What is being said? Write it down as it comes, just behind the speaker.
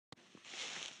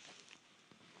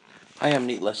Hi, I'm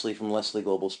Nate Leslie from Leslie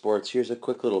Global Sports. Here's a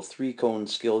quick little 3-cone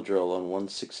skill drill on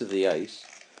 1/6 of the ice.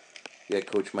 You got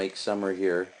Coach Mike Summer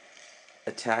here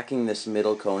attacking this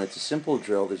middle cone. It's a simple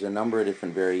drill. There's a number of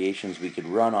different variations we could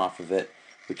run off of it,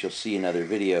 which you'll see in other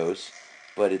videos.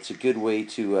 But it's a good way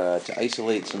to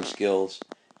isolate some skills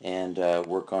and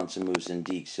work on some moves and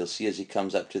dekes. You'll see as he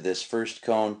comes up to this first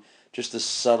cone, just a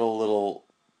subtle little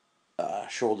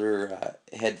shoulder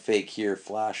head fake here,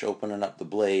 flash opening up the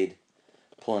blade,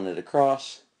 pulling it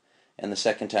across, and the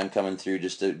second time coming through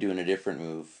just doing a different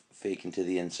move, faking to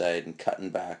the inside and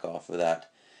cutting back off of that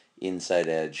inside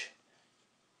edge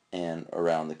and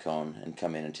around the cone and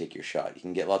come in and take your shot. You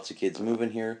can get lots of kids moving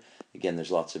here. Again,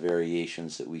 there's lots of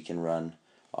variations that we can run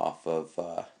off of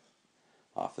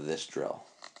this drill.